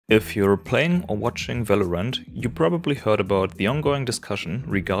If you're playing or watching Valorant, you probably heard about the ongoing discussion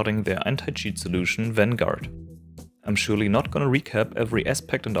regarding their anti-cheat solution Vanguard. I'm surely not gonna recap every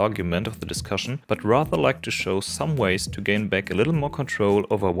aspect and argument of the discussion, but rather like to show some ways to gain back a little more control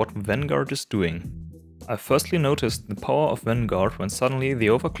over what Vanguard is doing. I firstly noticed the power of Vanguard when suddenly the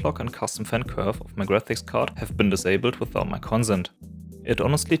overclock and custom fan curve of my graphics card have been disabled without my consent. It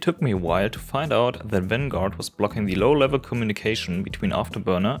honestly took me a while to find out that Vanguard was blocking the low-level communication between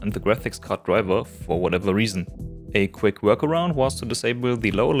Afterburner and the graphics card driver for whatever reason. A quick workaround was to disable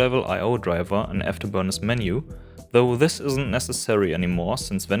the low-level I/O driver in Afterburner's menu, though this isn't necessary anymore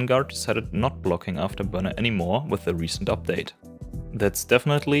since Vanguard decided not blocking Afterburner anymore with the recent update. That's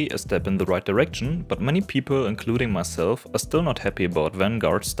definitely a step in the right direction, but many people, including myself, are still not happy about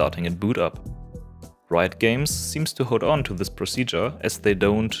Vanguard starting at boot up. Riot Games seems to hold on to this procedure as they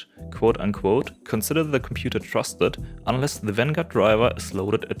don't, quote-unquote, consider the computer trusted unless the Vanguard driver is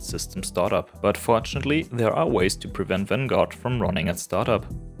loaded at system startup. But fortunately, there are ways to prevent Vanguard from running at startup.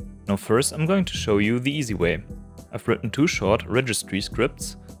 Now first I'm going to show you the easy way. I've written two short registry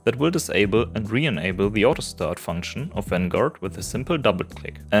scripts that will disable and re-enable the auto-start function of Vanguard with a simple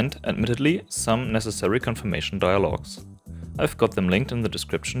double-click, and admittedly some necessary confirmation dialogues. I've got them linked in the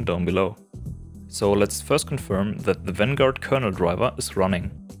description down below. So let's first confirm that the Vanguard kernel driver is running.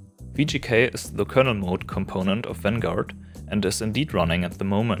 VGK is the kernel mode component of Vanguard and is indeed running at the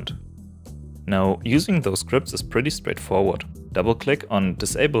moment. Now, using those scripts is pretty straightforward. Double-click on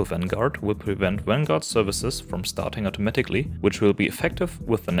Disable Vanguard will prevent Vanguard services from starting automatically, which will be effective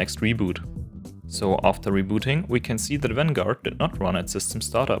with the next reboot. So after rebooting, we can see that Vanguard did not run at system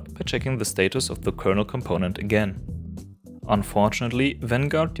startup by checking the status of the kernel component again. Unfortunately,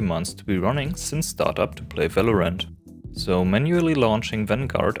 Vanguard demands to be running since startup to play Valorant. So manually launching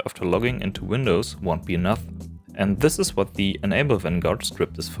Vanguard after logging into Windows won't be enough. And this is what the Enable Vanguard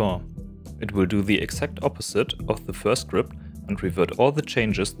script is for. It will do the exact opposite of the first script and revert all the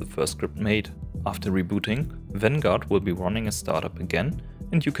changes the first script made. After rebooting, Vanguard will be running as startup again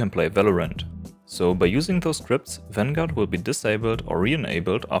and you can play Valorant. So by using those scripts, Vanguard will be disabled or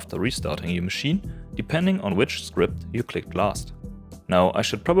re-enabled after restarting your machine, depending on which script you clicked last. Now I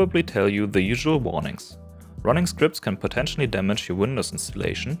should probably tell you the usual warnings. Running scripts can potentially damage your Windows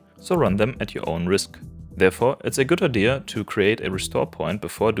installation, so run them at your own risk. Therefore, it's a good idea to create a restore point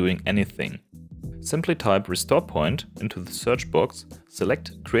before doing anything. Simply type restore point into the search box,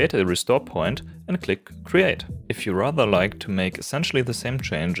 select create a restore point and click create. If you rather like to make essentially the same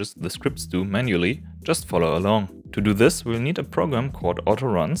changes the scripts do manually, just follow along. To do this, we'll need a program called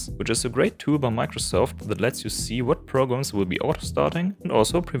Autoruns, which is a great tool by Microsoft that lets you see what programs will be auto-starting and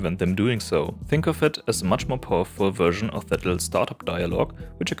also prevent them doing so. Think of it as a much more powerful version of that little startup dialog,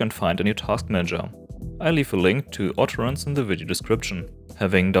 which you can find in your task manager. I'll leave a link to Autoruns in the video description.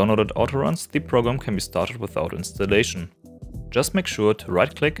 Having downloaded Autoruns, the program can be started without installation. Just make sure to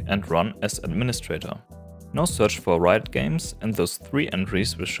right-click and run as administrator. Now search for Riot Games and those three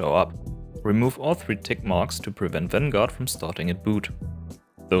entries will show up. Remove all three tick marks to prevent Vanguard from starting at boot.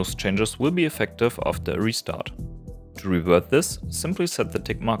 Those changes will be effective after a restart. To revert this, simply set the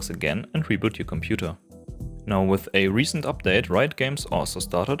tick marks again and reboot your computer. Now with a recent update, Riot Games also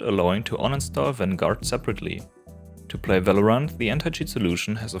started allowing to uninstall Vanguard separately. To play Valorant, the anti-cheat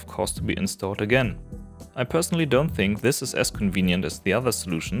solution has of course to be installed again. I personally don't think this is as convenient as the other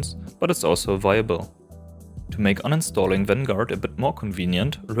solutions, but it's also viable. To make uninstalling Vanguard a bit more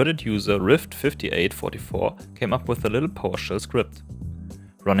convenient, Reddit user Rift5844 came up with a little PowerShell script.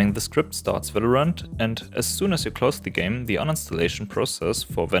 Running the script starts Valorant, and as soon as you close the game, the uninstallation process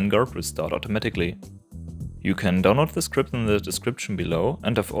for Vanguard will start automatically. You can download the script in the description below,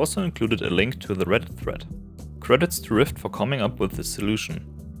 and I've also included a link to the Reddit thread. Credits to Rift for coming up with this solution.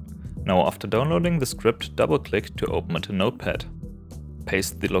 Now after downloading the script, double-click to open it in Notepad.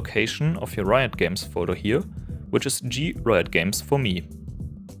 Paste the location of your Riot Games folder here, which is G Riot Games for me.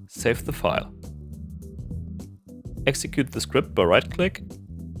 Save the file. Execute the script by right-click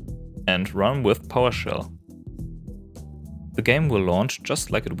and run with PowerShell. The game will launch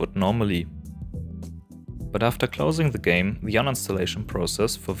just like it would normally. But after closing the game, the uninstallation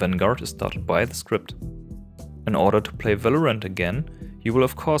process for Vanguard is started by the script. In order to play Valorant again, you will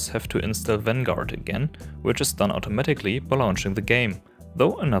of course have to install Vanguard again, which is done automatically by launching the game,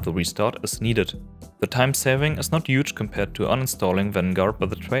 though another restart is needed. The time saving is not huge compared to uninstalling Vanguard by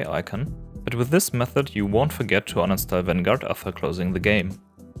the tray icon, but with this method you won't forget to uninstall Vanguard after closing the game.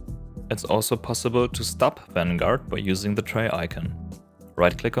 It's also possible to stop Vanguard by using the tray icon.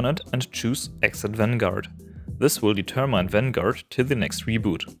 Right-click on it and choose Exit Vanguard. This will determine Vanguard till the next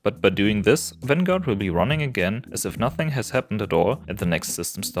reboot, but by doing this, Vanguard will be running again as if nothing has happened at all at the next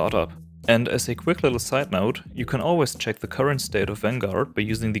system startup. And as a quick little side note, you can always check the current state of Vanguard by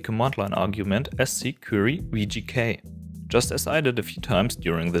using the command line argument sc query vgk, just as I did a few times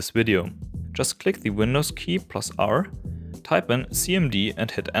during this video. Just click the Windows key plus R, type in cmd and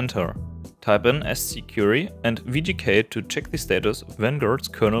hit enter. Type in sc-query and vgk to check the status of Vanguard's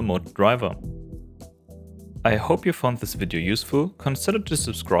kernel mode driver. I hope you found this video useful, consider to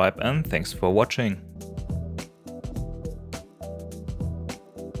subscribe and thanks for watching.